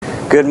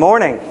Good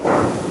morning.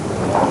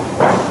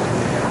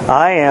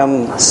 I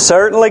am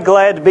certainly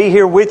glad to be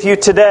here with you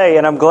today,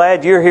 and I'm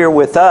glad you're here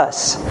with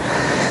us.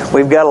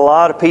 We've got a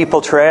lot of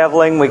people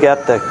traveling. We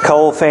got the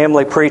Cole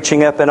family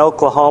preaching up in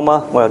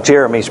Oklahoma. Well,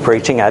 Jeremy's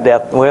preaching. I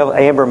doubt. Well,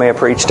 Amber may have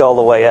preached all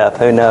the way up.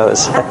 Who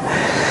knows?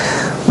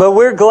 But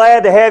we're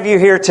glad to have you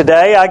here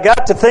today. I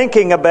got to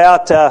thinking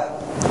about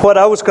what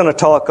I was going to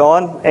talk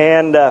on,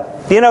 and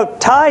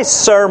Ty's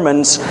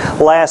sermons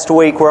last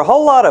week were a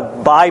whole lot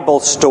of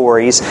Bible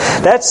stories.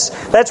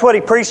 That's what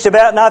he preached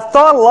about, and I've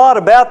thought a lot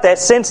about that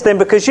since then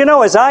because,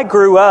 as I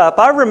grew up,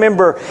 I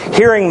remember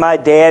hearing my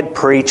dad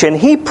preach, and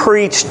he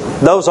preached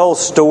those old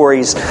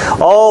stories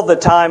all the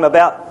time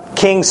about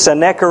King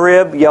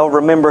Sennacherib. Y'all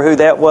remember who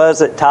that was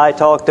that Ty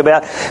talked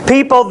about?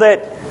 People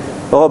that,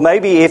 well,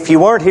 maybe if you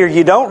weren't here,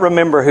 you don't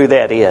remember who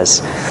that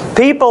is.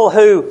 People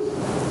who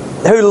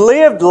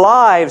lived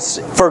lives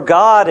for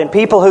God, and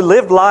people who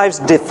lived lives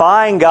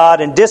defying God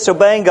and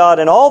disobeying God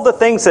and all the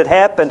things that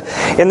happened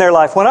in their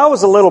life. When I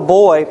was a little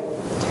boy,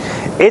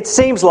 it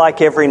seems like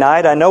every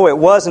night, I know it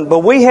wasn't, but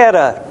we had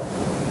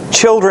a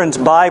children's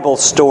Bible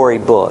story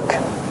book.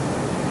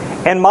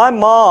 And my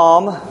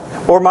mom,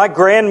 or my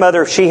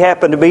grandmother, if she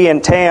happened to be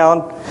in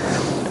town,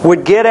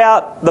 would get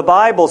out the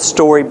Bible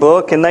story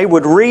book and they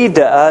would read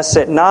to us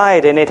at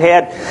night, and it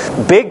had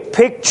big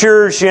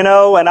pictures, and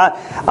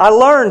I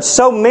learned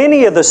so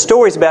many of the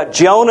stories about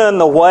Jonah and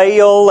the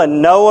whale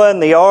and Noah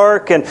and the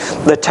ark and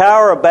the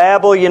Tower of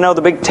Babel,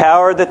 the big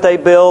tower that they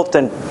built.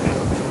 And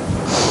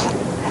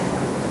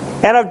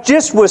I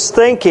just was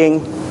thinking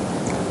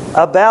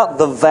about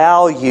the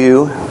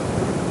value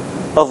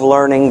of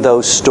learning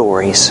those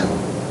stories.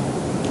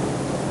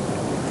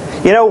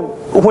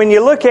 When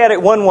you look at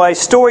it one way,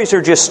 stories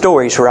are just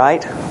stories,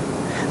 right?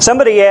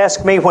 Somebody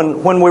asked me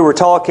when we were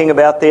talking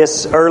about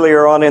this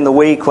earlier on in the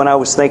week, when I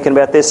was thinking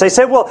about this, they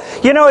said, well,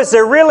 is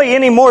there really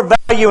any more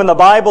value in the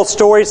Bible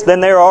stories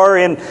than there are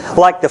in,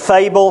 like, the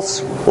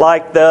fables,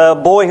 like the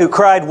boy who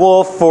cried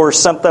wolf or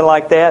something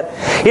like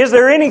that? Is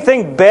there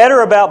anything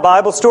better about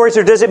Bible stories,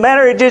 or does it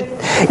matter?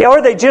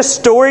 Are they just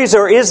stories,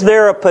 or is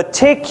there a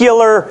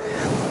particular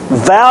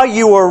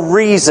value or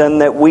reason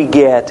that we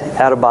get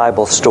out of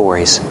Bible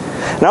stories?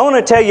 And I want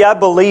to tell you, I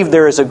believe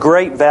there is a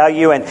great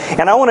value, and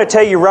I want to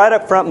tell you right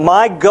up front,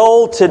 my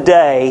goal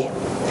today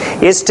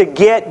is to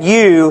get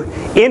you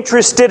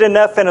interested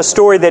enough in a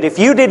story that if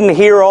you didn't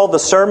hear all the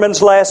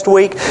sermons last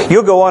week,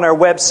 you'll go on our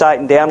website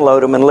and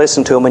download them and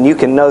listen to them, and you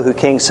can know who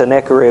King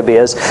Sennacherib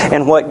is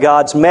and what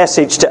God's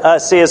message to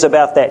us is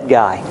about that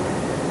guy.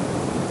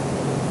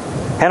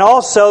 And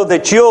also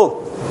that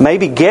you'll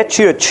maybe get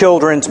you a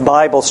children's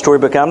Bible story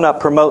book. I'm not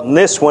promoting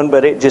this one,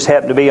 but it just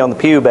happened to be on the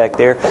pew back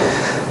there.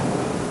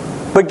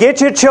 But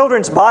get you a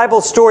children's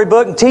Bible story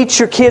book and teach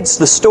your kids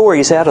the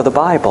stories out of the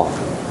Bible.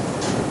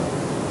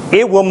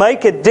 It will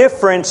make a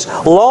difference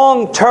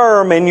long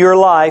term in your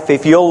life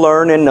if you'll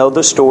learn and know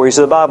the stories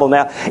of the Bible.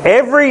 Now,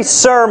 every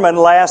sermon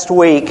last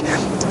week,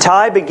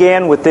 Ty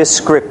began with this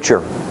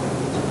scripture.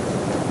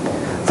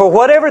 For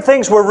whatever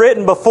things were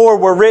written before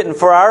were written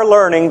for our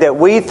learning, that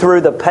we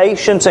through the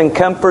patience and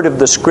comfort of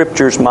the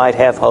Scriptures might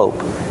have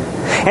hope.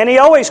 And he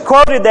always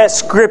quoted that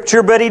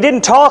scripture, but he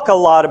didn't talk a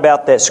lot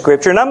about that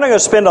scripture. And I'm not going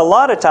to spend a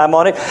lot of time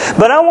on it,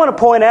 but I want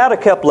to point out a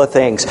couple of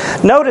things.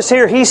 Notice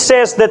here, he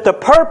says that the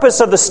purpose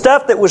of the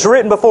stuff that was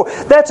written before,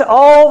 that's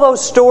all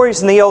those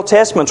stories in the Old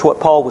Testament is what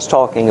Paul was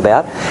talking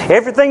about.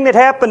 Everything that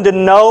happened to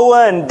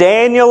Noah and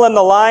Daniel and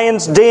the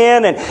lion's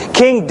den and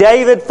King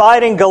David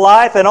fighting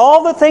Goliath and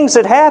all the things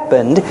that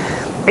happened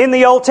in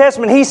the Old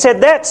Testament, he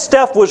said that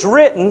stuff was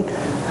written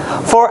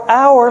for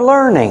our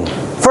learning.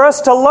 For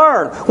us to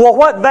learn. Well,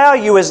 what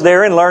value is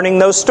there in learning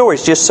those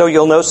stories? Just so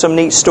you'll know some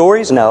neat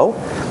stories? No.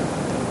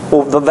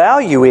 Well, the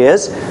value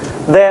is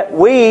that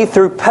we,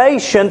 through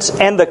patience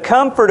and the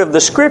comfort of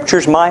the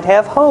Scriptures, might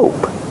have hope.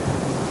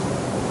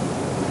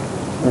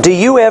 Do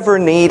you ever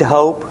need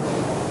hope?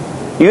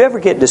 You ever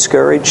get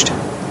discouraged?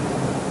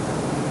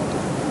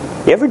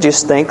 You ever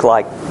just think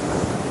like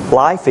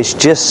life is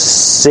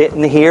just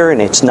sitting here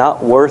and it's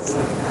not worth...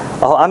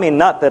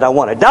 not that I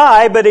want to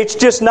die, but it's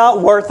just not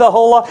worth a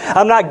whole lot.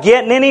 I'm not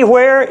getting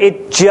anywhere.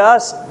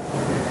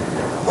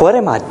 What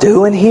am I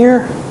doing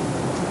here?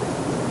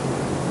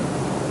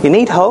 You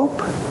need hope?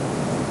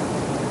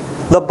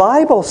 The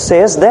Bible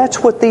says that's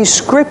what these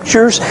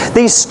scriptures,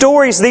 these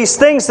stories, these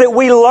things that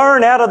we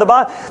learn out of the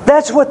Bible,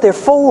 that's what they're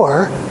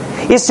for.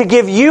 Is to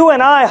give you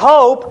and I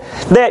hope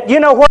that,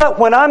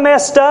 when I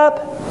messed up,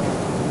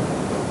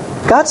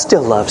 God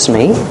still loves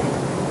me.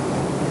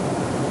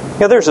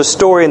 There's a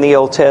story in the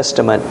Old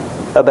Testament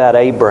about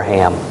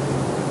Abraham.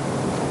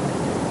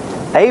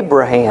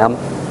 Abraham,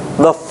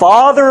 the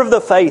father of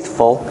the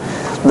faithful,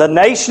 the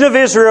nation of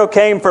Israel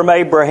came from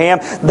Abraham.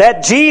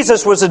 That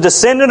Jesus was a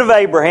descendant of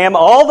Abraham.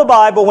 All the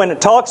Bible, when it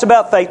talks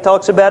about faith,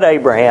 talks about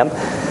Abraham.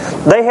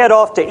 They head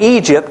off to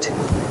Egypt,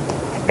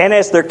 and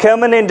as they're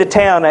coming into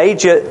town,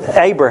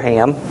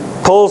 Abraham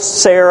pulls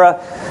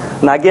Sarah,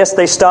 and I guess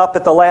they stop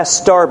at the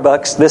last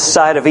Starbucks this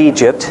side of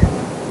Egypt.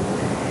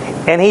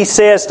 And he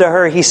says to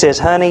her,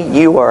 honey,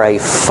 you are a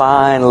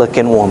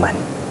fine-looking woman.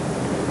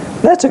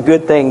 That's a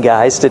good thing,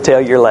 guys, to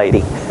tell your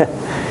lady.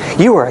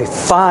 You are a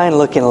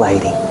fine-looking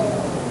lady.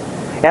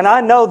 And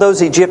I know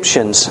those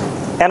Egyptians,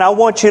 and I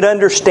want you to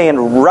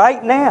understand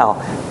right now,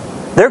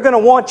 they're going to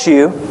want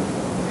you.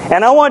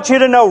 And I want you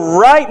to know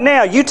right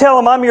now, you tell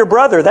them I'm your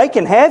brother, they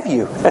can have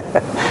you.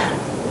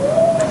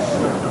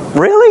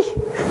 Really?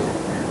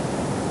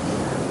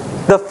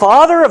 The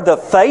father of the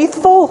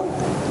faithful?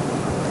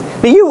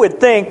 You would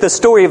think the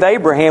story of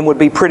Abraham would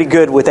be pretty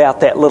good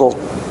without that little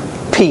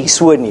piece,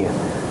 wouldn't you?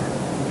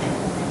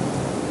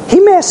 He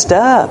messed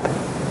up.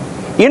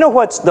 You know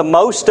what's the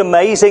most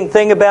amazing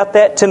thing about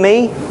that to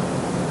me?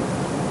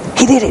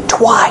 He did it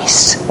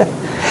twice.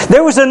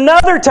 There was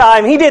another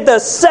time he did the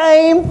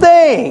same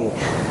thing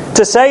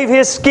to save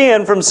his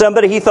skin from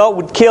somebody he thought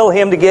would kill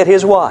him to get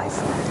his wife.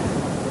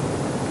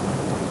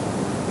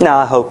 Now,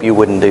 I hope you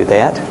wouldn't do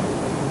that.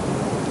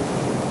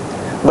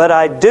 But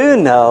I do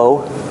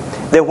know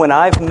that when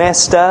I've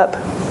messed up,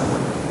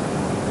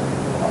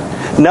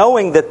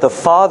 knowing that the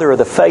father of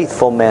the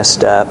faithful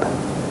messed up,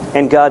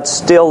 and God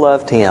still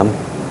loved him,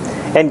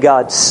 and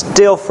God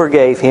still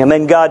forgave him,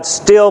 and God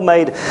still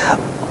made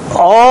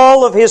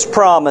all of His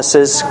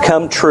promises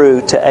come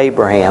true to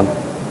Abraham,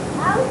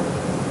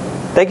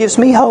 that gives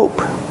me hope.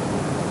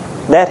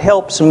 That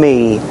helps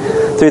me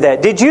through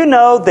that. Did you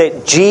know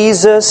that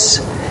Jesus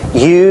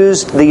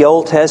used the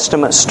Old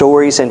Testament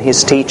stories in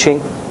His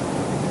teaching?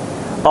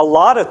 A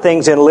lot of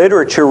things in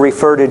literature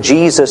refer to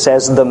Jesus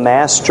as the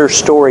master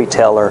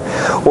storyteller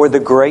or the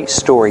great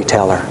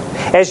storyteller.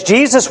 As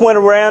Jesus went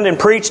around and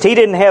preached, He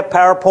didn't have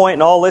PowerPoint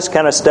and all this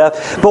kind of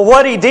stuff. But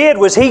what He did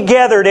was He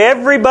gathered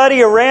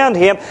everybody around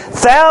Him.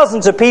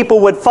 Thousands of people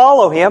would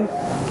follow Him.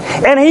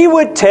 And He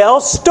would tell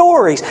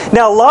stories.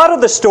 Now, a lot of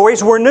the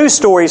stories were new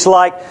stories,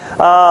 like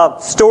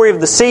story of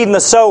the seed and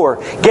the sower.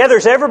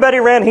 Gathers everybody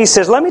around. He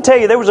says, let me tell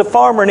you, there was a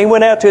farmer, and he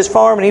went out to his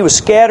farm, and he was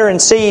scattering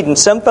seed, and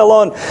some fell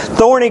on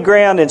thorny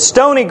ground, and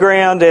stony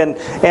ground,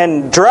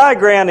 and dry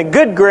ground, and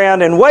good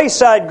ground, and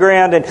wayside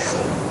ground,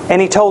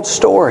 and he told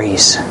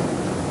stories.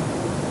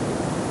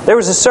 There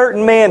was a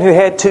certain man who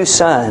had 2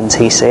 sons,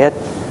 he said.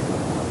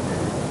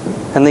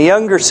 And the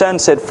younger son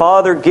said,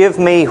 Father, give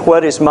me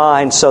what is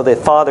mine. So that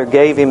father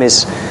gave him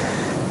his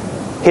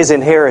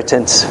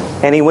inheritance.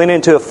 And he went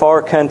into a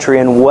far country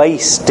and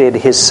wasted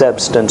his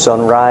substance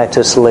on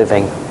riotous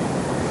living.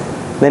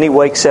 Then he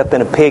wakes up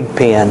in a pig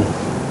pen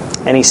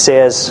and he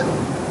says,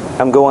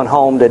 I'm going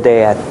home to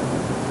Dad.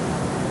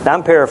 Now,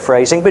 I'm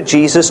paraphrasing, but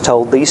Jesus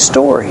told these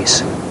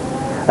stories.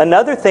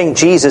 Another thing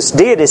Jesus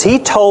did is He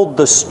told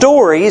the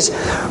stories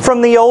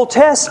from the Old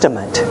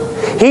Testament.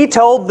 He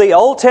told the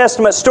Old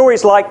Testament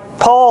stories like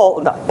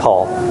not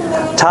Paul.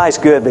 Ty's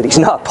good, but he's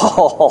not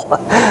Paul.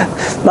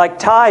 Like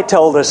Ty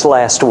told us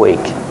last week.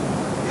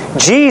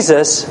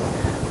 Jesus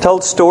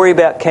told a story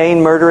about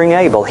Cain murdering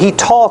Abel. He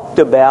talked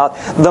about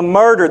the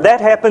murder.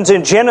 That happens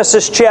in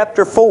Genesis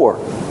chapter 4.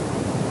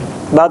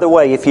 By the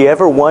way, if you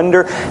ever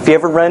wonder, if you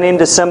ever run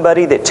into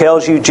somebody that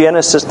tells you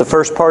Genesis, the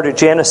first part of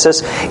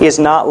Genesis, is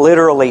not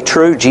literally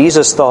true,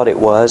 Jesus thought it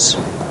was.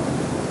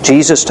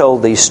 Jesus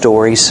told these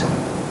stories.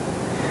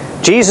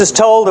 Jesus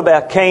told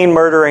about Cain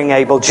murdering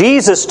Abel.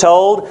 Jesus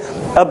told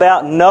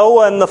about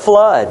Noah and the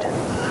flood.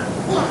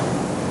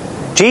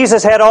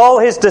 Jesus had all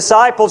His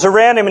disciples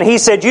around Him, and He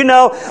said, you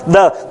know,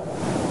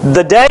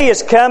 the day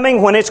is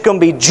coming when it's going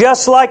to be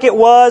just like it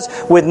was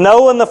with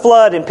Noah and the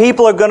flood, and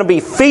people are going to be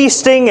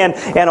feasting,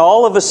 and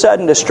all of a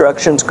sudden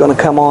destruction's going to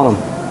come on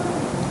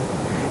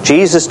them.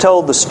 Jesus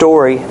told the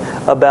story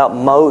about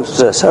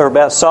Moses, or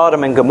about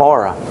Sodom and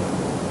Gomorrah.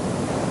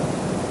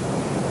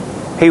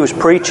 He was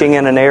preaching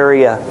in an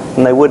area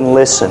and they wouldn't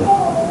listen.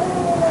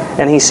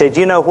 And He said,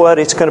 you know what?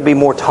 It's going to be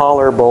more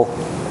tolerable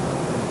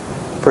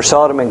for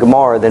Sodom and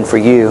Gomorrah than for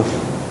you.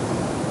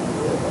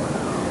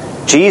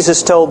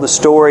 Jesus told the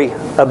story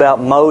about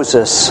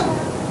Moses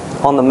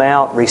on the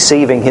mount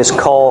receiving his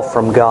call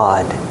from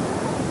God.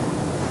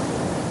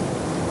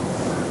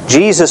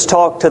 Jesus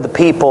talked to the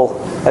people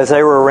as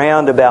they were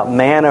around about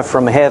manna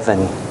from heaven.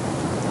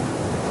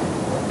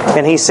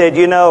 And He said,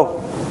 you know,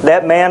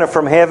 that manna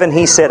from heaven,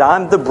 He said,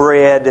 I'm the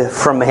bread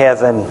from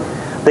heaven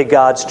that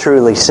God's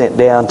truly sent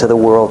down to the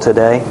world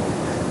today.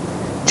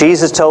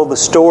 Jesus told the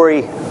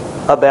story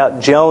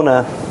about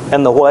Jonah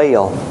and the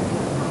whale.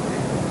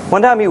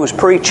 One time He was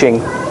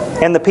preaching,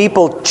 and the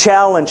people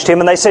challenged Him,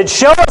 and they said,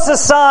 show us a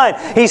sign.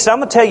 He said, I'm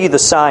going to tell you the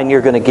sign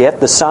you're going to get,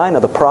 the sign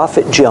of the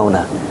prophet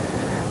Jonah.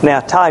 Now,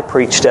 Ty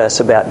preached to us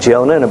about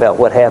Jonah and about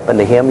what happened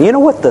to him. You know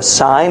what the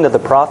sign of the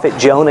prophet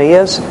Jonah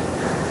is?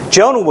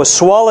 Jonah was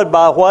swallowed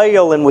by a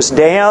whale and was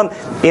down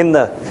in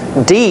the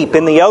deep,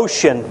 in the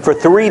ocean, for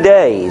 3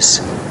 days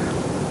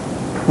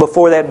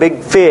before that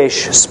big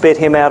fish spit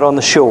him out on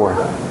the shore.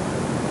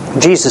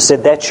 Jesus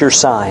said, that's your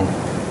sign.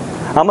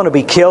 I'm going to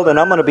be killed, and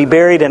I'm going to be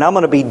buried, and I'm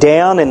going to be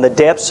down in the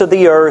depths of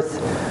the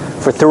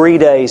earth for 3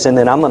 days, and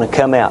then I'm going to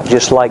come out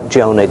just like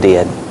Jonah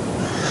did.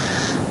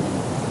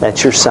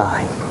 That's your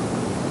sign.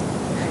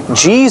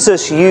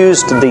 Jesus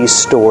used these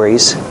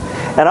stories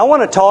And I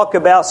want to talk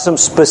about some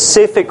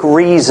specific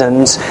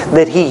reasons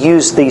that he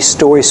used these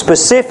stories.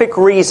 Specific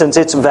reasons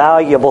it's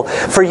valuable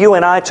for you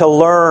and I to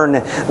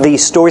learn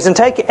these stories and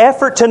take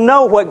effort to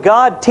know what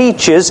God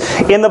teaches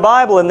in the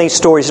Bible in these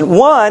stories.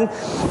 One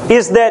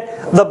is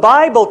that the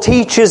Bible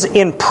teaches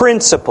in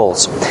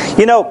principles.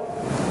 You know,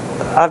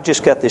 I've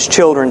just got this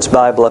children's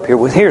Bible up here.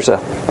 Here's a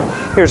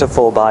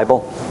full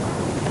Bible.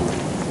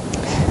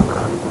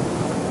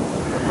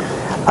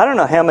 I don't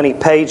know how many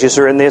pages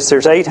are in this.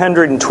 There's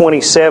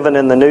 827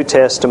 in the New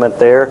Testament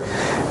there,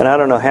 and I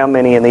don't know how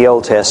many in the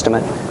Old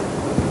Testament.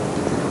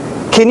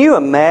 Can you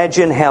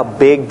imagine how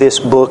big this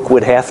book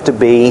would have to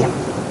be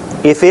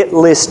if it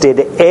listed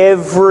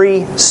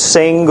every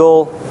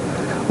single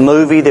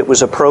movie that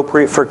was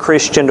appropriate for a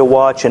Christian to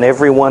watch and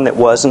every one that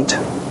wasn't?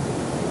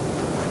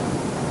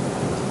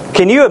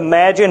 Can you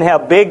imagine how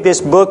big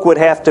this book would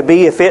have to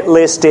be if it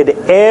listed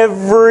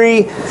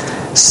every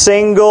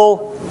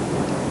single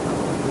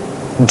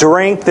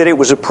drink that it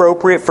was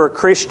appropriate for a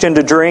Christian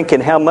to drink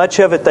and how much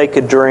of it they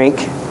could drink,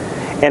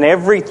 and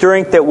every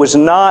drink that was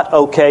not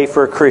okay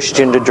for a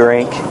Christian to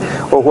drink,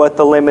 or what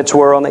the limits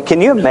were on that?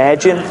 Can you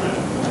imagine?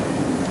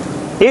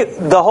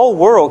 The whole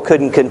world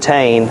couldn't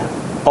contain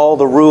all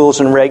the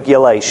rules and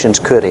regulations,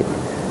 could it?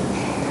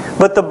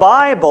 But the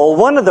Bible,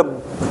 one of the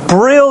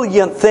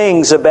brilliant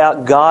things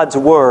about God's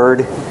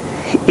Word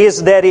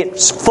is that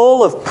it's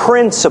full of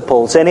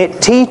principles, and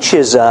it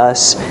teaches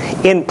us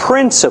in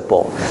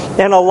principle.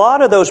 And a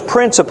lot of those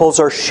principles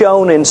are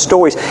shown in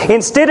stories.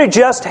 Instead of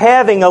just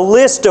having a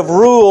list of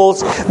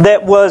rules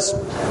that was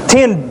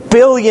 10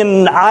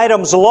 billion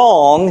items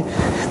long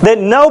that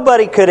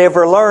nobody could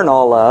ever learn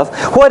all of,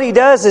 what he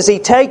does is he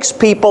takes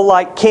people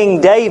like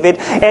King David,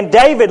 and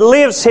David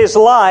lives his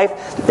life,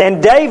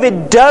 and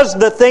David does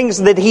the things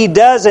that he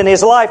does in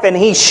his life, and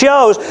he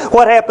shows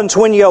what happens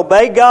when you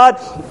obey God,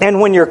 and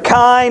when you're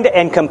kind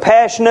and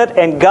compassionate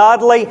and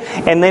godly,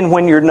 and then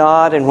when you're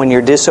not, and when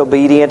you're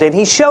disobedient. And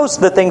he shows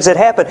the things that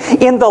happen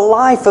in the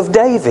life of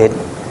David.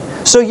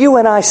 So you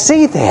and I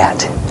see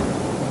that.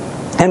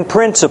 And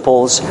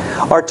principles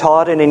are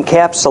taught and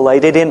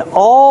encapsulated in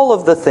all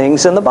of the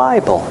things in the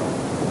Bible.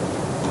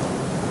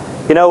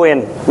 You know,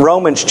 in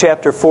Romans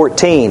chapter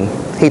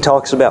 14, he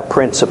talks about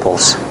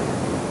principles.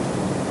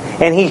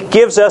 And he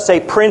gives us a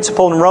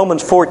principle in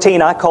Romans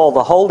 14 I call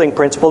the holding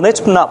principle. And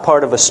it's not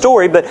part of a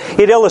story, but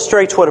it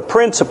illustrates what a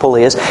principle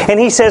is. And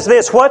he says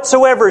this: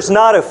 whatsoever is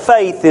not of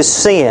faith is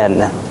sin.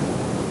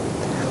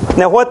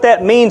 Now what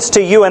that means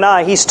to you and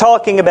I, he's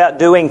talking about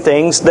doing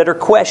things that are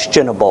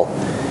questionable.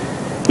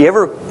 You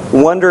ever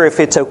wonder if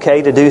it's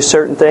okay to do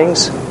certain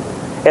things?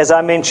 As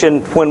I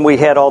mentioned when we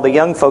had all the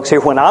young folks here,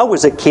 when I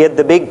was a kid,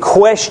 the big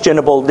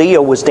questionable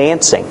deal was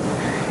dancing.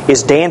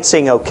 Is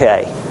dancing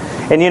okay?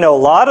 And you know, a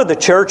lot of the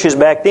churches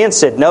back then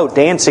said, no,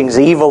 dancing's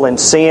evil and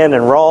sin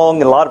and wrong.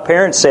 And a lot of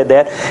parents said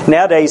that.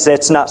 Nowadays,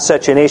 that's not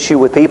such an issue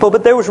with people,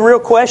 but there was real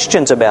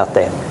questions about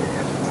that.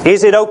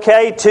 Is it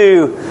okay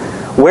to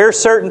wear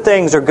certain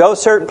things or go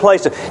certain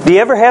places? Do you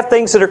ever have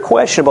things that are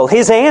questionable?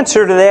 His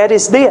answer to that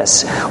is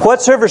this: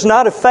 whatsoever is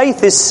not of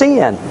faith is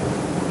sin.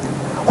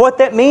 What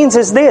that means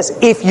is this: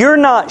 if you're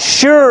not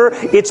sure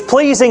it's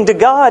pleasing to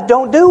God,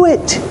 don't do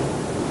it.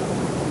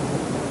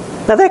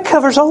 Now that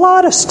covers a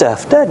lot of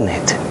stuff, doesn't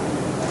it?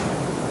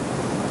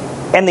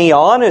 And the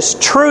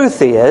honest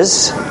truth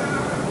is,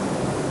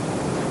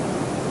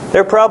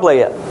 there are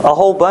probably a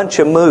whole bunch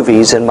of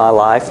movies in my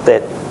life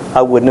that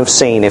I wouldn't have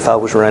seen if I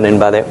was running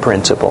by that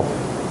principle.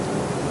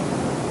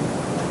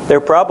 There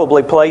are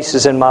probably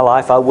places in my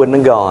life I wouldn't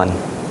have gone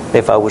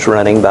if I was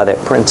running by that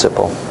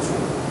principle.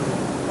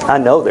 I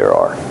know there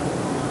are.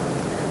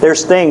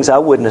 There's things I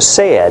wouldn't have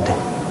said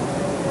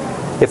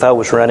if I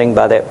was running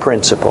by that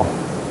principle.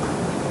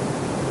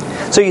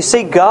 So you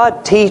see,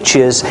 God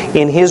teaches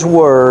in His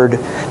Word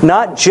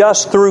not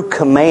just through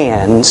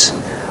commands,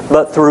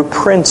 but through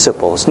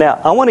principles. Now,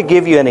 I want to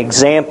give you an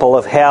example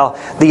of how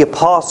the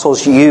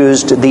apostles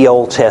used the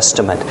Old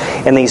Testament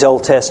and these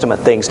Old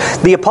Testament things.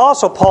 The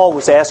Apostle Paul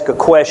was asked a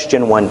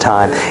question one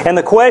time, and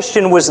the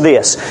question was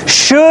this: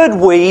 should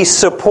we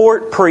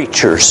support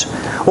preachers?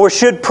 Or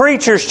should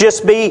preachers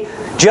just be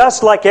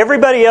just like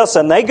everybody else,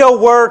 and they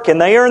go work and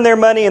they earn their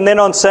money, and then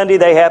on Sunday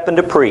they happen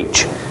to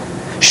preach?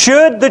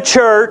 Should the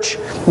church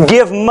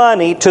give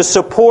money to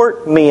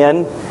support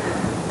men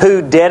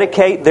who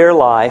dedicate their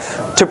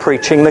life to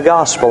preaching the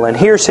gospel? And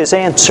here's his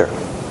answer.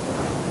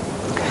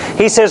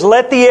 He says,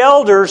 let the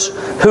elders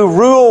who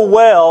rule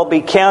well be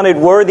counted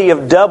worthy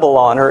of double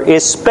honor,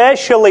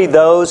 especially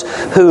those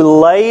who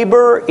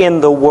labor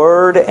in the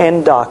word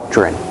and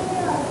doctrine.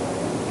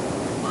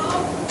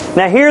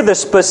 Now here the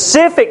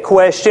specific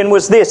question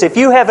was this: if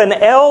you have an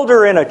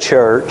elder in a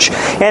church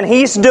and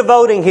he's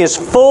devoting his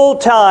full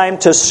time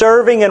to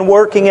serving and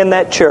working in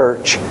that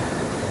church,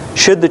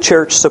 should the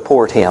church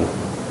support him?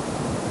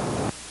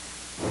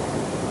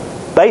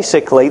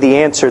 Basically, the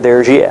answer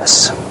there is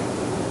yes.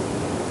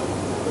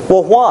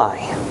 Well, why?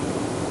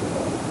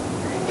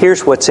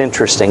 Here's what's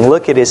interesting.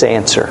 Look at his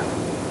answer.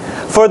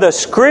 For the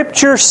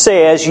Scripture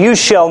says, you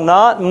shall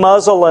not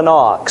muzzle an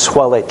ox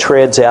while it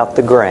treads out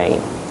the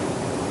grain.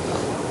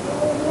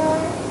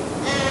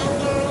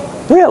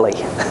 Really?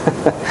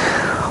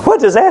 What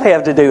does that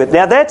have to do with it?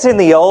 Now that's in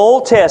the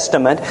Old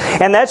Testament,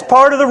 and that's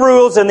part of the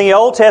rules in the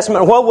Old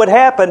Testament. What would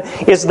happen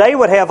is they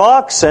would have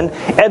oxen,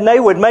 and they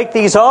would make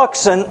these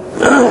oxen,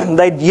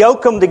 they'd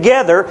yoke them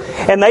together,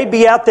 and they'd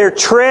be out there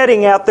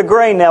treading out the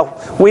grain. Now,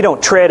 we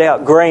don't tread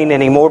out grain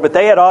anymore, but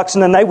they had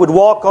oxen, and they would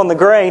walk on the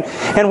grain,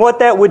 and what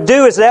that would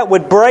do is that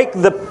would break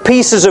the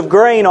pieces of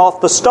grain off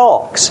the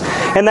stalks.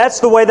 And that's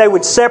the way they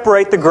would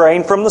separate the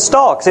grain from the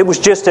stalks. It was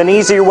just an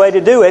easier way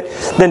to do it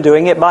than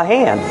doing it by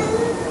hand.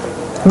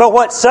 But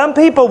what some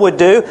people would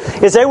do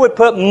is they would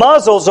put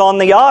muzzles on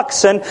the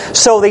oxen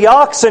so the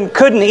oxen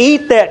couldn't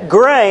eat that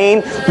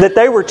grain that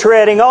they were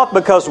treading off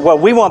because, well,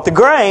 we want the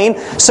grain,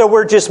 so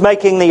we're just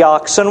making the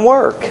oxen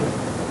work.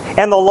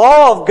 And the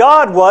law of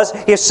God was,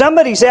 if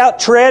somebody's out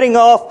treading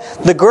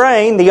off the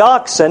grain, the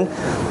oxen,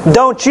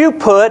 don't you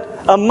put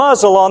a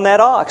muzzle on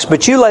that ox,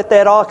 but you let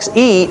that ox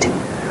eat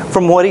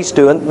from what he's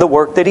doing, the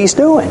work that he's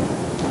doing.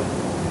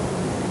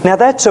 Now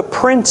that's a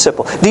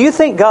principle. Do you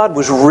think God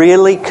was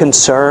really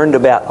concerned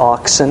about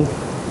oxen?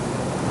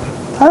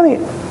 I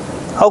mean,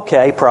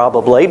 okay,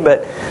 probably,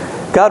 but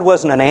God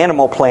wasn't an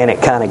Animal Planet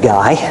kind of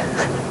guy.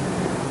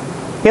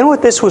 You know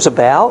what this was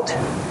about?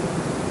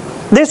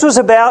 This was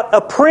about a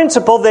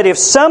principle that if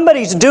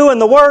somebody's doing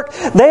the work,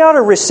 they ought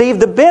to receive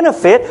the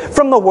benefit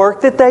from the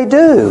work that they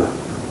do.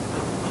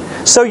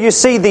 So you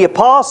see the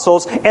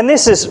apostles, and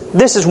this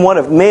is one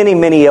of many,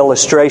 many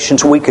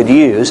illustrations we could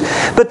use,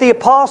 but the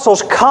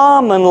apostles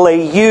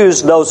commonly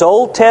used those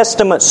Old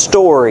Testament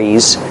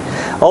stories,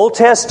 Old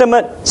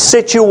Testament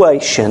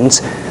situations,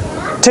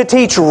 to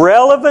teach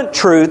relevant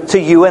truth to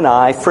you and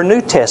I for New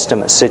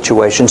Testament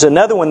situations.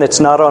 Another one that's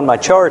not on my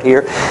chart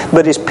here,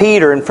 but is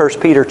Peter in 1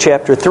 Peter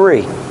chapter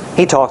 3.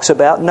 He talks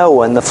about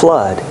Noah and the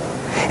flood.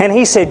 And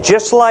he said,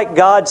 just like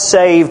God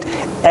saved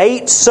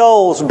 8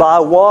 souls by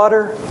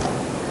water,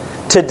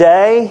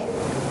 today,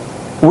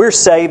 we're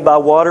saved by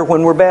water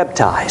when we're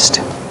baptized.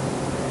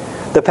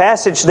 The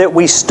passage that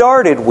we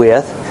started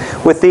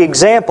with the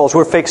examples,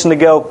 we're fixing to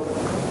go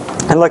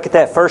and look at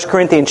that 1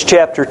 Corinthians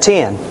chapter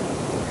 10.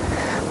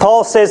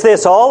 Paul says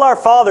this, all our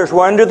fathers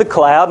were under the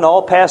cloud and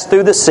all passed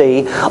through the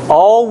sea.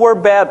 All were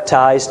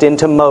baptized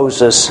into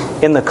Moses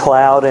in the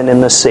cloud and in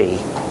the sea.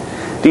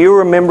 Do you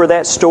remember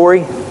that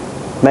story?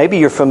 Maybe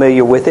you're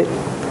familiar with it.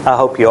 I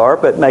hope you are,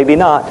 but maybe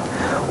not.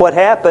 What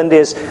happened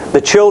is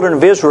the children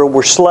of Israel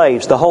were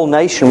slaves. The whole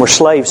nation were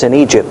slaves in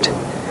Egypt.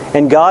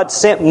 And God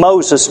sent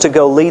Moses to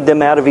go lead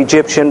them out of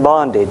Egyptian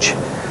bondage.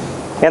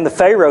 And the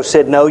Pharaoh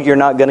said, no, you're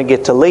not going to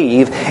get to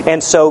leave.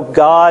 And so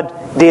God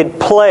did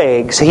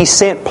plagues. He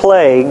sent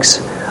plagues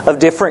of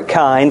different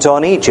kinds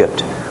on Egypt.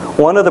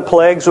 One of the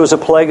plagues was a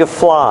plague of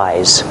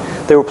flies.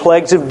 There were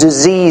plagues of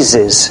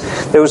diseases.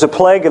 There was a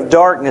plague of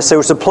darkness. There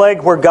was a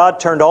plague where God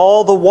turned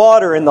all the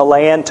water in the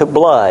land to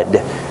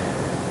blood.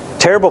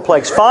 Terrible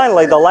plagues.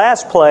 Finally, the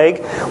last plague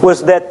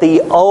was that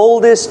the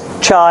oldest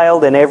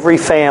child in every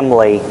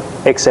family,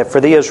 except for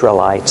the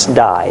Israelites,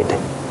 died.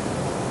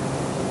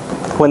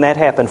 When that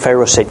happened,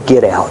 Pharaoh said,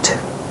 get out.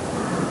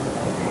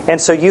 And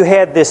so you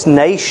had this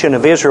nation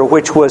of Israel,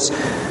 which was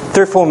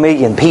 3 or 4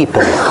 million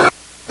people,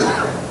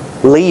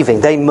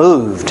 leaving. They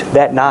moved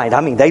that night. I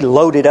mean, they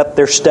loaded up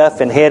their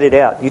stuff and headed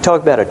out. You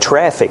talk about a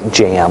traffic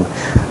jam.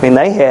 I mean,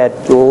 they had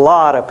a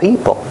lot of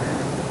people.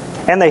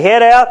 And they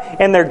head out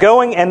and they're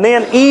going, and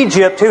then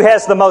Egypt, who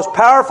has the most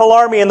powerful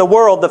army in the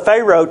world, the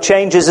Pharaoh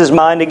changes his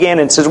mind again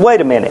and says,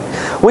 wait a minute,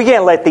 we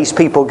can't let these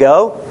people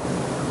go.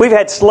 We've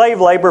had slave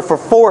labor for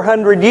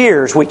 400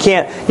 years. We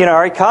can't,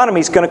 our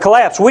economy's going to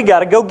collapse. We got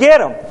to go get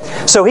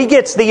them. So he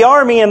gets the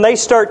army and they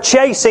start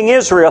chasing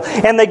Israel,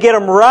 and they get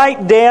them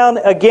right down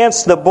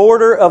against the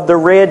border of the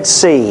Red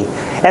Sea.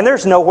 And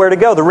there's nowhere to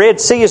go. The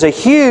Red Sea is a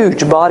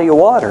huge body of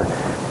water.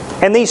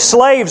 And these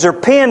slaves are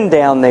pinned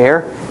down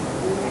there.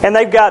 And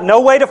they've got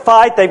no way to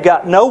fight. They've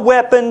got no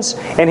weapons.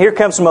 And here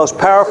comes the most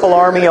powerful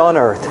army on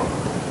earth.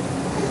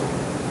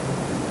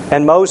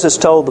 And Moses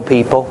told the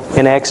people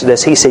in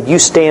Exodus, he said, you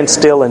stand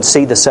still and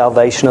see the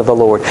salvation of the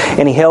Lord.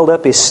 And he held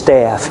up his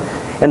staff.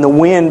 And the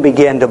wind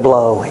began to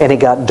blow. And it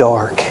got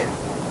dark.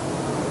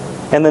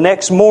 And the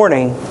next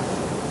morning,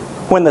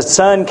 when the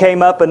sun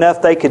came up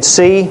enough they could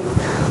see,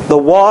 the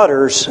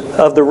waters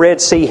of the Red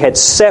Sea had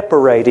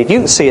separated. You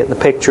can see it in the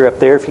picture up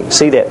there. If you can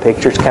see that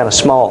picture, it's kind of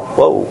small.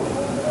 Whoa.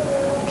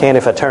 Can't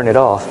if I turn it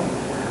off.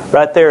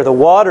 Right there, the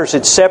waters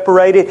had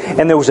separated,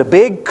 and there was a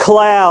big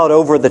cloud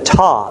over the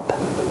top.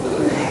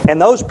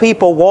 And those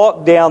people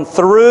walked down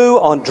through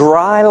on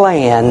dry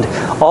land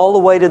all the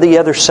way to the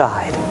other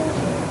side.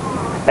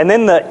 And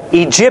then the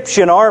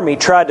Egyptian army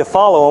tried to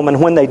follow them, and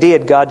when they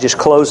did, God just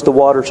closed the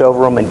waters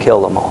over them and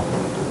killed them all.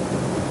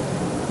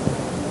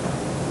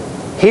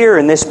 Here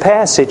in this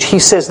passage, he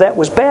says that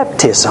was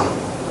baptism.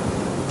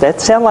 Does that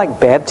sound like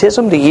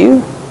baptism to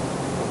you?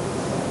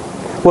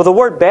 Well, the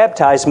word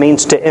baptize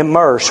means to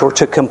immerse or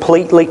to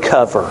completely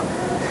cover.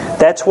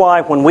 That's why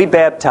when we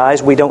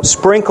baptize, we don't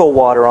sprinkle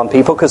water on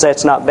people, because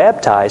that's not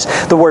baptize.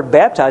 The word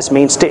baptize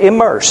means to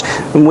immerse.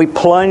 When we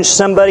plunge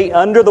somebody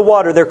under the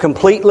water, they're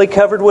completely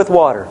covered with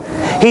water.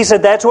 He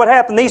said that's what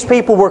happened. These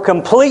people were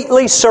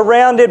completely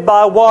surrounded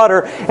by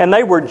water, and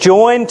they were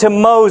joined to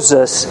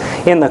Moses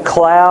in the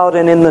cloud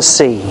and in the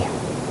sea.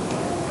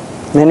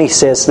 Then he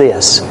says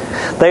this,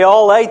 they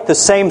all ate the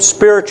same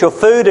spiritual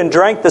food and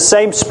drank the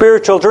same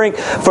spiritual drink,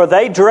 for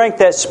they drank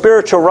that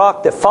spiritual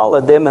rock that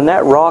followed them, and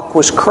that rock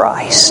was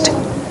Christ.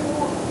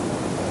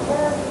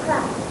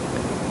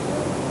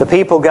 The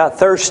people got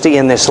thirsty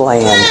in this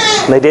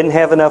land. They didn't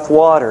have enough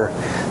water.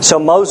 So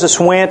Moses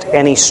went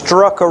and he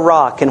struck a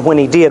rock, and when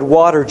he did,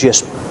 water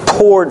just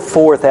poured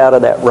forth out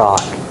of that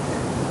rock.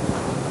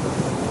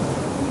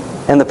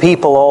 And the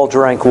people all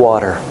drank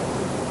water.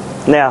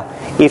 Now,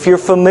 if you're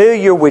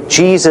familiar with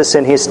Jesus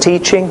and His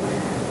teaching,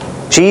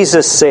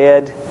 Jesus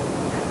said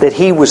that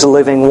He was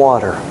living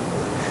water.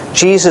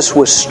 Jesus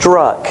was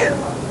struck,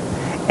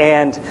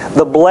 and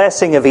the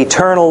blessing of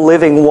eternal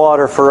living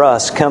water for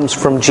us comes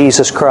from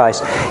Jesus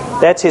Christ.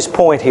 That's His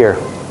point here.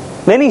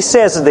 Then He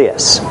says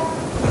this,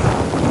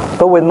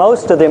 but with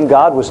most of them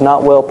God was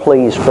not well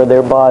pleased, for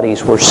their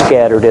bodies were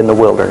scattered in the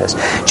wilderness.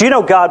 Do you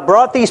know God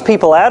brought these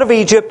people out of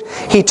Egypt?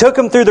 He took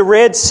them through the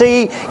Red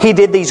Sea. He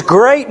did these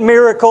great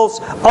miracles,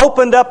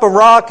 opened up a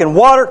rock and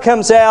water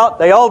comes out.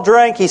 They all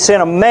drank. He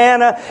sent them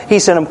manna. He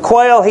sent them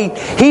quail.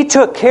 He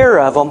took care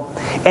of them.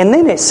 And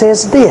then it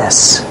says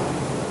this,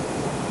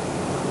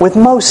 with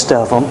most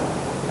of them,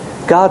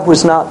 God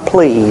was not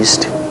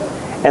pleased,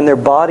 and their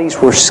bodies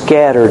were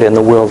scattered in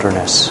the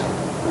wilderness.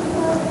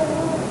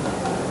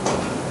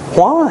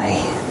 Why?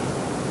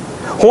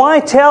 Why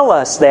tell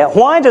us that?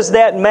 Why does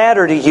that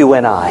matter to you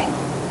and I?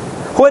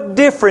 What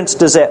difference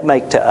does that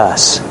make to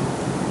us?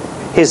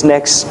 His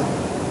next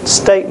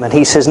statement,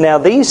 he says, now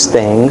these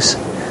things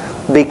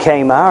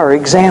became our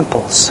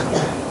examples.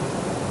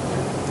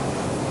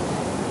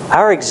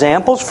 Our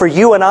examples for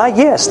you and I?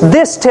 Yes.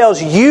 This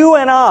tells you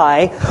and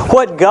I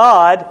what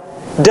God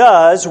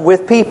does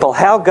with people,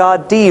 how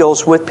God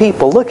deals with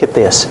people. Look at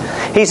this.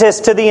 He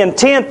says, to the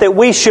intent that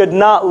we should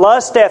not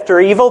lust after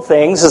evil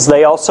things, as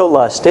they also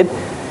lusted,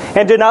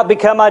 and do not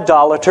become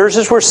idolaters,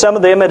 as were some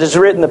of them. It is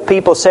written, the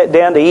people sat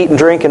down to eat and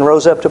drink and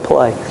rose up to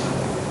play.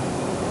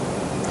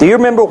 Do you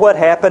remember what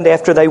happened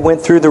after they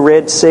went through the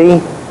Red Sea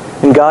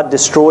and God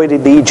destroyed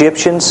the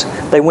Egyptians?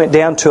 They went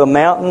down to a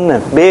mountain, a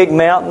big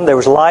mountain. There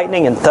was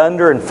lightning and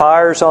thunder and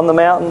fires on the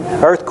mountain,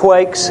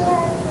 earthquakes.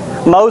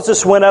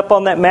 Moses went up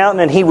on that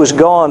mountain and he was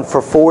gone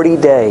for 40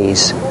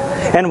 days.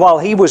 And while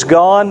he was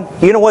gone,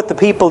 you know what the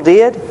people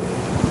did?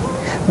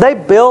 They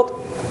built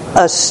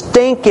a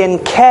stinking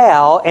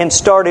cow and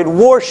started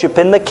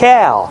worshiping the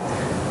cow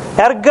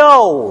out of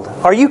gold.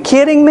 Are you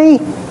kidding me?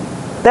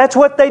 That's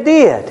what they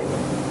did.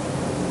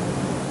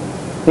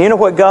 You know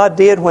what God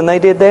did when they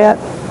did that?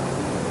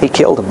 He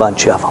killed a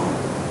bunch of them.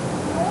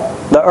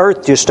 The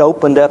earth just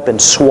opened up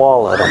and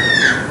swallowed them.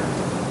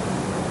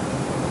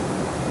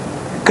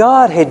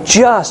 God had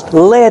just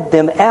led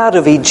them out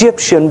of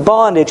Egyptian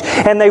bondage,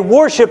 and they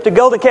worshipped the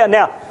golden calf.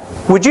 Now,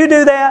 would you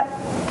do that?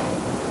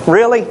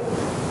 Really?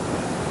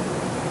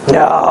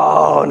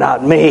 No,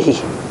 not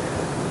me.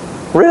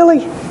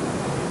 Really?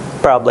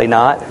 Probably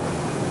not.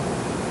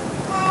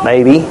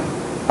 Maybe.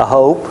 I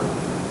hope.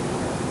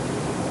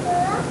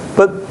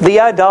 But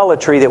the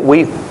idolatry that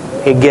we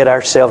get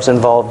ourselves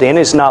involved in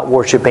is not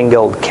worshiping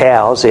gold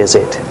cows, is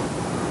it?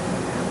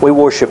 We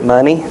worship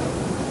money,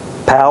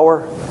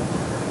 power,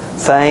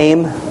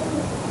 fame,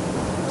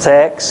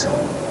 sex.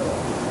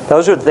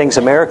 Those are the things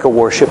America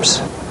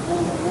worships.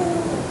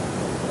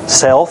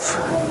 Self.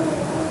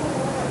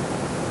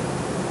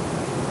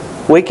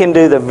 We can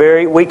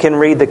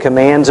read the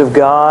commands of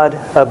God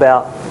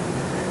about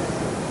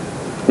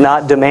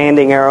not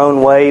demanding our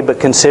own way, but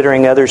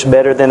considering others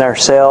better than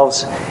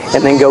ourselves,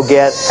 and then go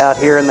get out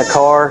here in the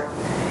car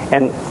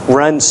and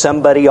run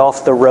somebody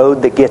off the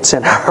road that gets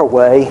in our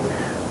way.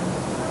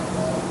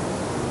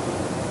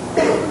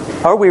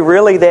 Are we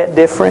really that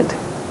different?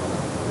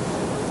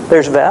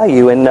 There's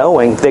value in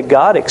knowing that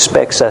God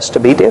expects us to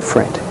be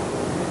different.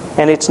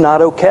 And it's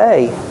not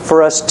okay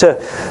for us to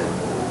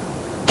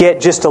get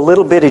just a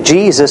little bit of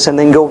Jesus and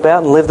then go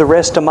about and live the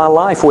rest of my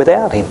life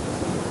without Him.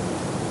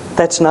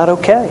 That's not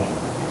okay.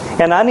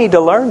 And I need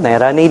to learn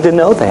that. I need to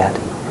know that.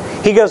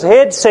 He goes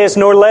ahead, says,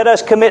 nor let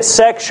us commit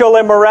sexual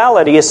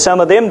immorality, as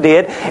some of them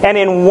did. And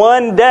in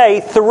one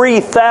day,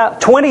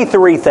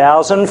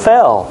 23,000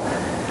 fell.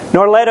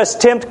 Nor let us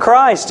tempt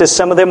Christ, as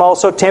some of them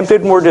also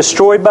tempted and were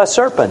destroyed by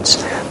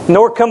serpents.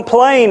 Nor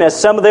complain, as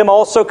some of them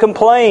also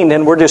complained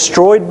and were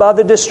destroyed by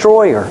the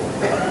destroyer.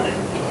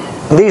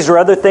 These are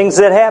other things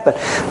that happened.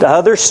 The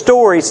other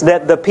stories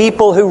that the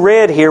people who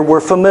read here were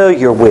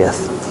familiar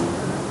with.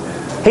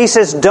 He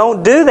says,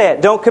 don't do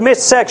that. Don't commit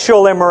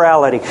sexual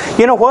immorality.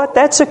 You know what?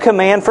 That's a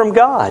command from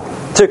God.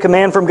 It's a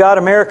command from God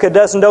America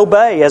doesn't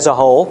obey as a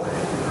whole.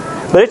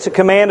 But it's a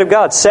command of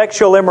God.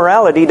 Sexual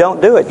immorality,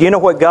 don't do it. You know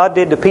what God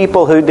did to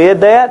people who did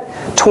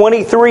that?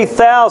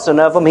 23,000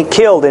 of them He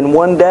killed in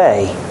one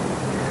day.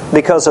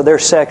 because of their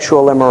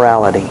sexual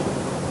immorality.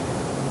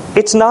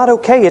 It's not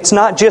okay. It's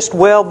not just,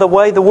 the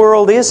way the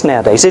world is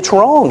nowadays. It's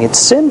wrong. It's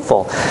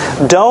sinful.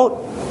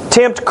 Don't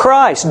tempt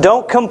Christ.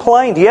 Don't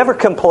complain. Do you ever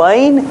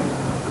complain?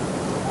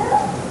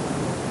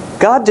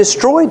 God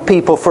destroyed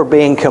people for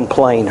being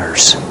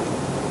complainers.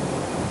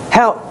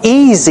 How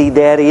easy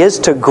that is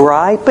to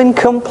gripe and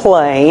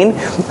complain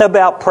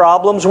about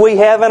problems we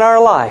have in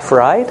our life,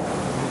 right?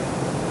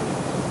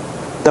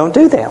 Don't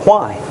do that.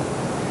 Why?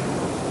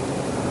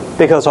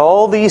 Because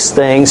all these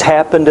things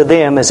happened to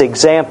them as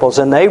examples,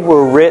 and they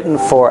were written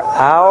for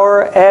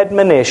our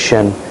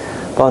admonition,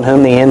 upon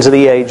whom the ends of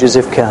the ages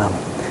have come.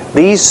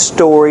 These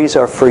stories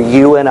are for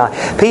you and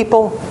I.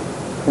 People,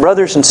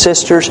 brothers and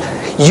sisters,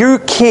 your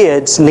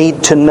kids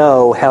need to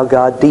know how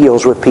God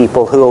deals with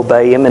people who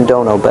obey Him and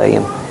don't obey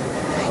Him.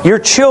 Your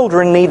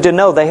children need to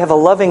know they have a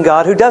loving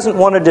God who doesn't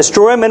want to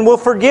destroy them and will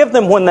forgive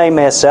them when they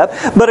mess up,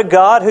 but a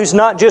God who's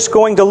not just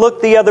going to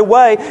look the other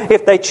way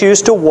if they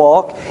choose to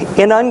walk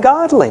in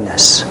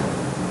ungodliness.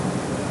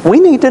 We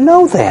need to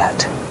know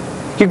that.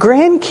 Your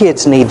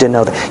grandkids need to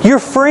know that. Your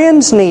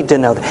friends need to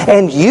know that.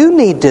 And you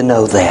need to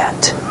know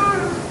that.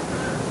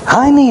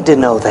 I need to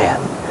know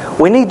that.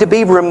 We need to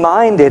be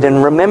reminded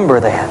and remember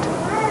that.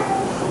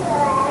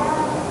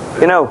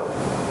 You know,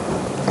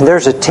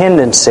 there's a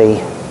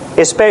tendency,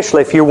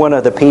 especially if you're one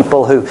of the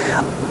people who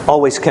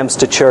always comes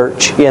to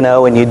church,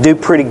 and you do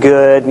pretty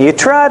good, and you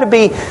try to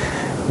be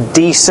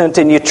decent,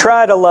 and you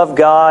try to love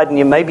God,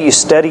 and maybe you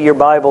study your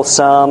Bible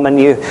some, and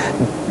you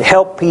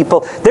help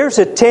people. There's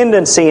a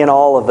tendency in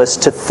all of us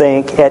to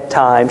think at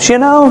times,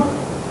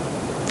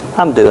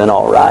 I'm doing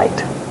all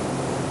right.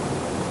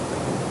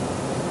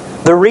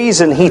 The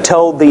reason he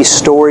told these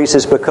stories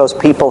is because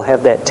people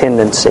have that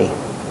tendency.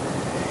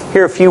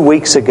 Here a few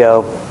weeks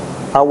ago,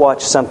 I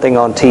watched something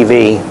on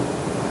TV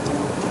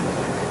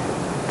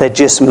that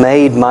just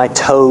made my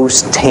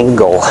toes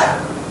tingle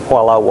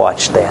while I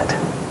watched that.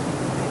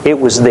 It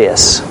was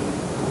this.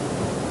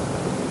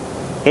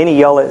 Any of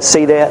y'all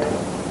see that?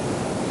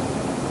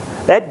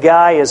 That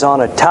guy is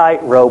on a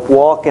tightrope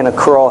walking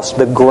across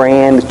the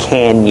Grand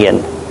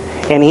Canyon.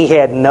 And he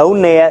had no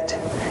net,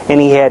 and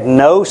he had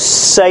no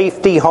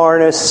safety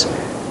harness,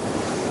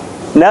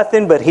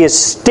 nothing but his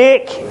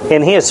stick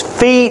and his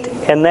feet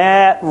and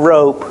that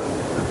rope.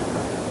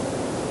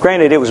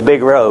 Granted, it was a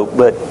big rope,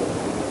 but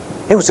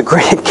it was a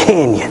Grand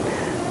Canyon.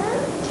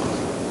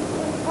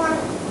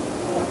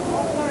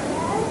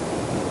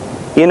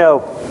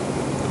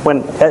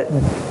 When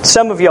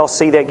some of y'all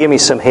see that, give me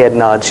some head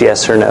nods,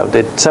 yes or no.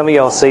 Did some of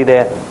y'all see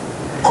that?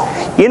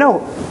 You know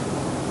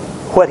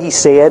what he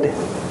said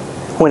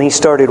when he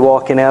started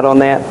walking out on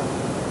that?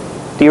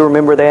 Do you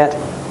remember that?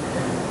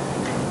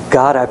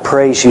 God, I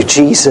praise you,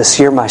 Jesus.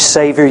 You're my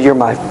Savior. You're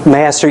my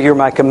Master. You're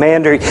my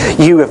Commander.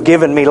 You have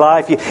given me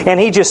life. And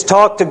he just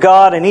talked to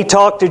God, and he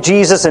talked to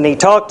Jesus, and he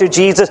talked to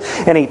Jesus,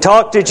 and he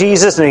talked to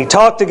Jesus, and he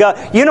talked to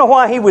God. You know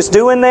why he was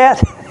doing that?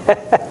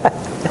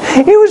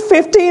 He was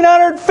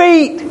 1,500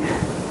 feet.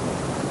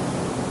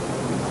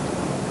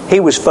 He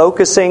was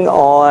focusing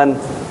on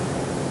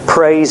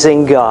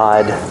praising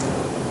God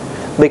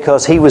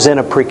because he was in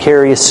a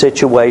precarious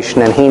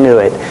situation, and he knew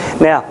it.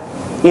 Now,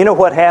 you know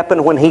what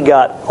happened when he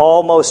got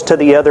almost to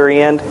the other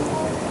end?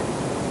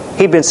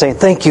 He'd been saying,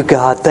 thank you,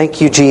 God, thank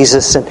you,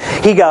 Jesus. And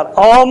he got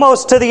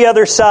almost to the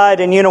other side,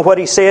 and you know what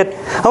he said?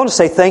 I want to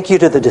say thank you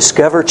to the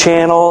Discover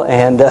Channel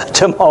and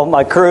to all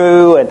my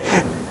crew. And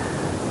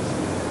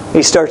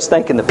he starts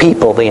thanking the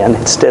people then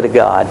instead of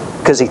God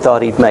because he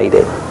thought he'd made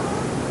it.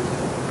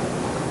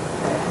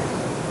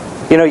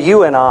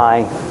 You and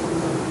I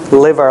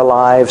live our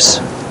lives,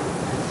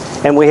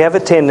 and we have a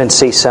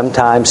tendency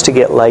sometimes to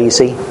get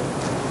lazy,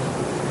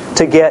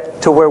 to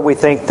get to where we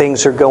think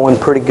things are going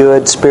pretty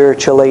good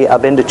spiritually.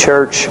 I've been to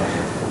church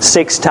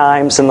 6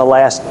 times in the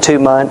last 2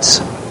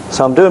 months,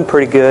 so I'm doing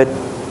pretty good.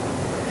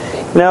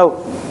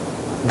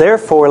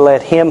 Therefore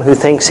let him who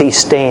thinks he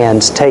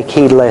stands take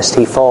heed lest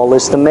he fall,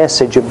 is the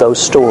message of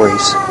those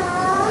stories.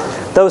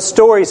 Those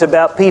stories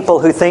about people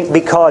who think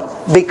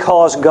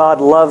because God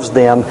loves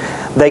them,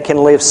 they can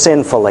live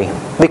sinfully.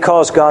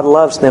 Because God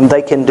loves them,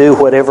 they can do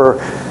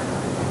whatever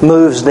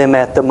moves them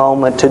at the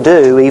moment to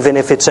do, even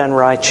if it's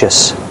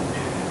unrighteous.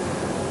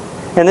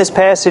 And this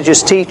passage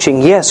is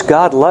teaching, yes,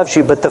 God loves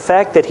you, but the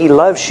fact that He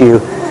loves you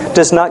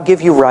does not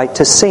give you right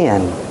to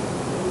sin.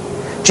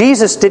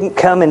 Jesus didn't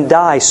come and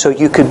die so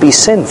you could be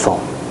sinful.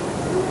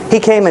 He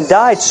came and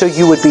died so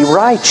you would be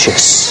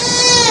righteous.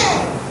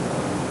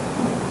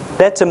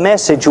 That's a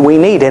message we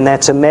need, and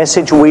that's a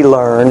message we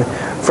learn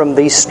from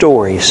these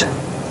stories.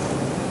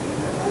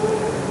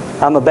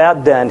 I'm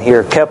about done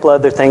here. A couple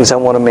other things I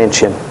want to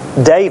mention.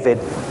 David,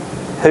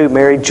 who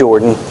married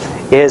Jordan,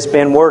 has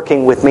been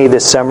working with me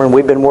this summer, and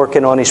we've been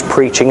working on his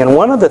preaching. And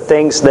one of the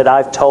things that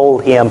I've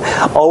told him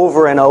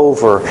over and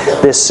over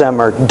this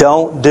summer,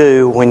 don't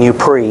do when you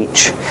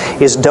preach,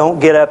 is don't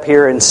get up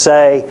here and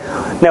say,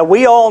 now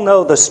we all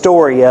know the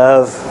story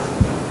of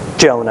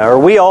Jonah, or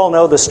we all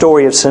know the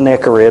story of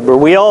Sennacherib, or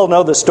we all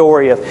know the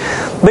story of...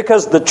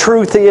 Because the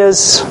truth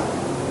is,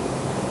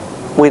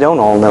 we don't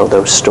all know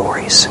those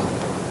stories.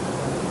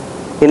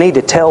 You need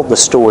to tell the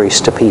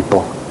stories to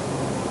people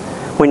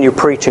when you're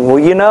preaching. Well,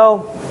 you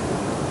know,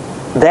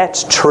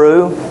 that's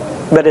true.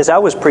 But as I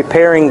was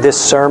preparing this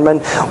sermon,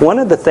 one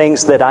of the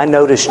things that I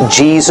noticed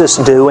Jesus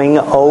doing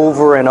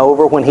over and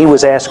over when He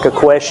was asked a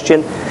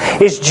question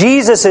is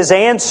Jesus'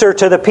 answer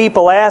to the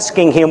people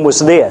asking Him was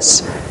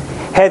this: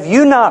 have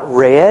you not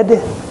read?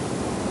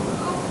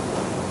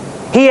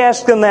 He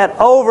asked them that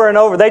over and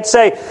over. They'd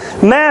say,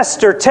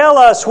 Master, tell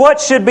us what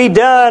should be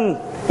done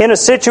in a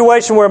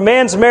situation where a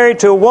man's married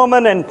to a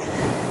woman. And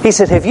He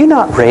said, have you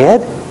not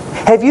read?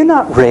 Have you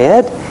not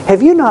read?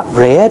 Have you not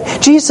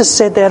read? Jesus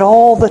said that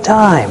all the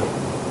time.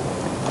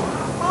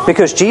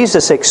 Because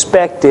Jesus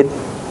expected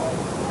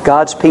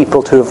God's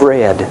people to have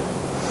read.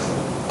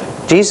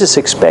 Jesus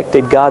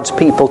expected God's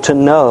people to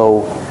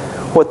know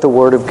what the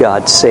Word of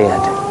God said.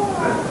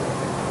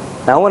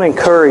 Now I want to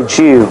encourage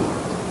you,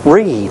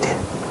 read.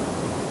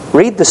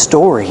 Read the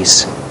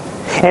stories.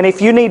 And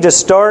if you need to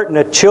start in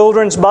a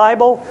children's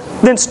Bible,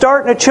 then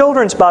start in a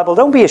children's Bible.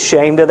 Don't be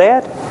ashamed of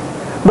that.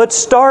 But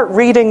start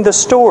reading the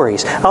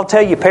stories. I'll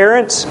tell you,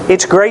 parents,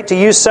 it's great to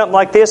use something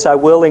like this. I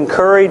will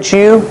encourage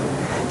you.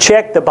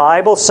 Check the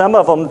Bible. Some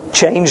of them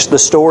change the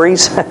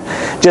stories.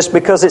 Just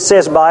because it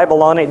says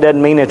Bible on it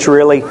doesn't mean it's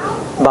really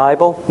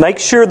Bible. Make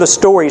sure the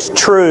story's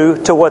true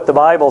to what the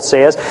Bible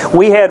says.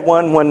 We had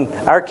one when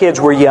our kids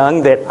were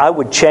young that I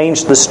would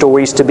change the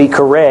stories to be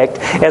correct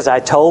as I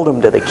told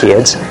them to the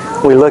kids.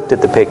 We looked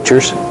at the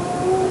pictures.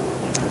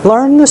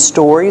 Learn the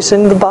stories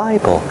in the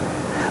Bible.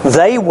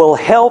 They will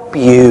help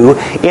you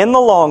in the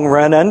long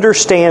run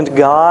understand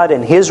God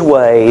and His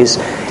ways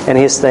and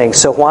His things.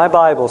 So why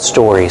Bible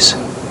stories?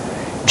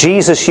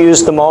 Jesus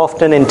used them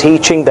often in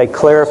teaching. They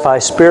clarify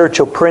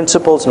spiritual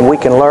principles, and we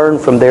can learn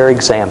from their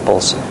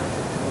examples.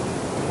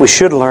 We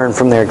should learn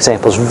from their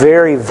examples.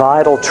 Very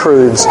vital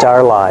truths to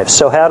our lives.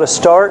 So how to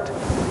start?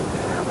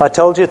 I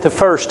told you at the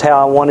first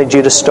how I wanted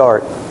you to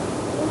start.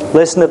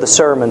 Listen to the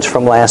sermons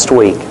from last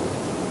week.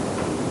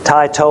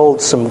 Ty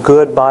told some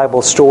good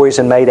Bible stories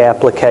and made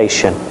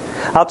application.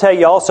 I'll tell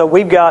you also,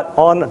 we've got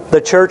on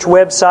the church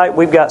website,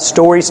 we've got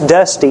stories.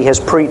 Dusty has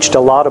preached a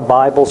lot of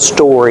Bible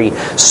story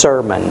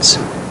sermons.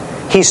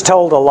 He's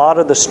told a lot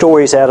of the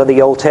stories out of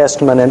the Old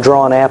Testament and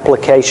drawn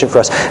application for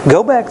us.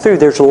 Go back through.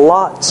 There's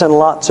lots and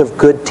lots of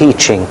good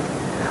teaching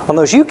on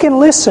those. You can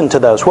listen to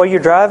those while you're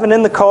driving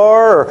in the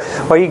car or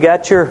while you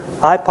got your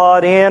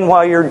iPod in,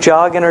 while you're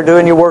jogging or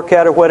doing your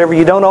workout or whatever.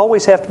 You don't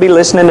always have to be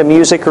listening to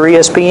music or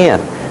ESPN.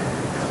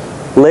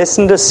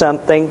 Listen to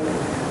something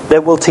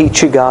that will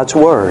teach you God's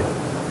Word.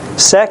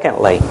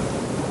 Secondly,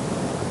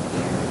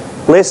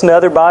 listen to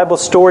other Bible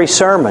story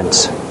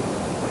sermons.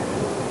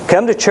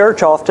 Come to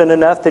church often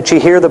enough that you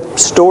hear the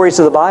stories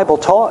of the Bible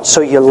taught,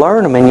 so you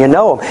learn them and you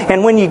know them.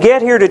 And when you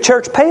get here to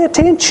church, pay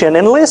attention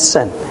and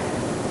listen.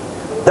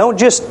 Don't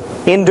just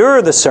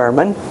endure the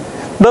sermon,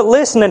 but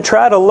listen and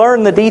try to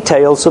learn the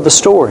details of the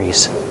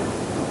stories.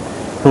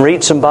 And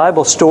read some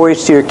Bible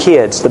stories to your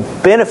kids. The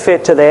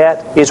benefit to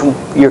that is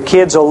your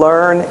kids will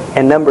learn,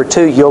 and number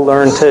two, you'll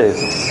learn too.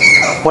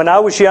 When I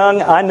was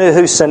young, I knew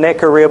who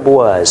Sennacherib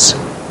was.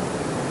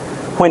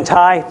 When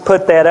Ty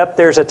put that up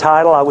there as a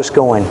title, I was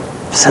going,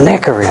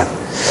 Sennacherib.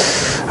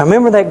 I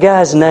remember that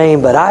guy's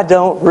name, but I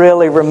don't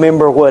really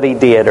remember what he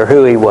did or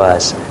who he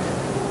was.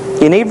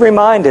 You need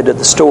reminded of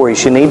the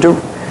stories. You need to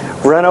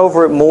run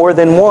over it more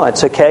than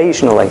once,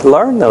 occasionally.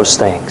 Learn those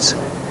things.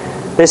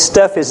 This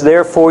stuff is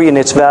there for you and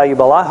it's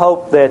valuable. I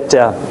hope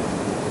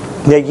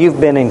that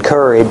you've been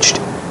encouraged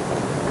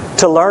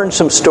to learn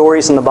some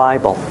stories in the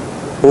Bible.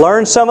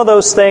 Learn some of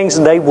those things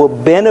and they will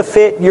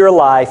benefit your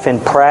life in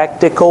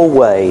practical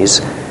ways.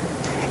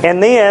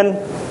 And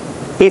then,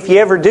 if you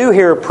ever do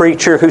hear a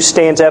preacher who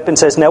stands up and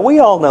says, now we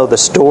all know the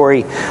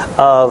story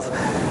of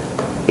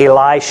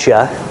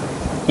Elisha,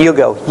 you'll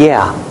go,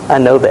 yeah, I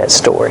know that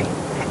story.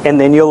 And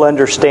then you'll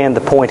understand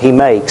the point he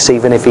makes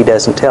even if he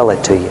doesn't tell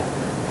it to you.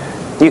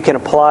 You can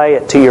apply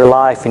it to your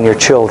life and your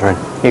children,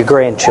 your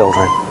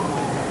grandchildren.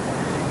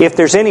 If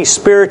there's any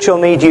spiritual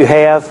need you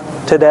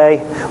have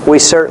today, we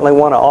certainly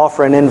want to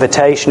offer an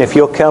invitation. If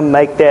you'll come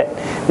make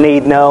that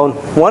need known.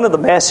 One of the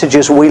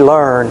messages we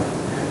learn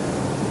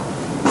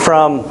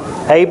from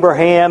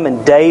Abraham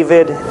and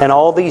David and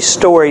all these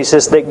stories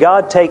is that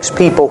God takes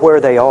people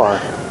where they are.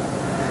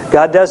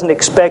 God doesn't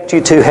expect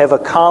you to have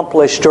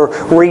accomplished or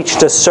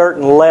reached a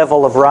certain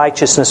level of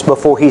righteousness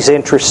before He's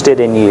interested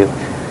in you.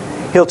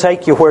 He'll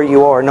take you where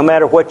you are, no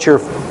matter what your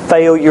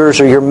failures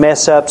or your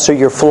mess-ups or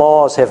your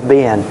flaws have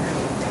been.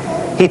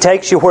 He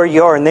takes you where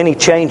you are and then He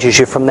changes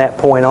you from that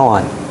point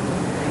on.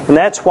 And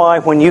that's why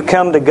when you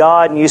come to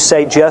God and you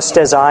say, just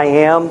as I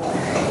am,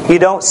 you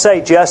don't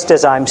say, just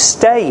as I'm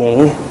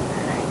staying.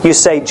 You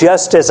say,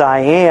 just as I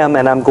am,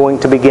 and I'm going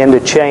to begin to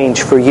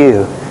change for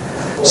you.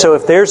 So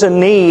if there's a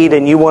need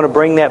and you want to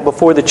bring that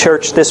before the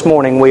church this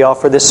morning, we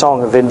offer this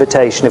song of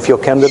invitation if you'll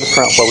come to the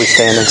front while we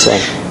stand and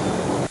sing.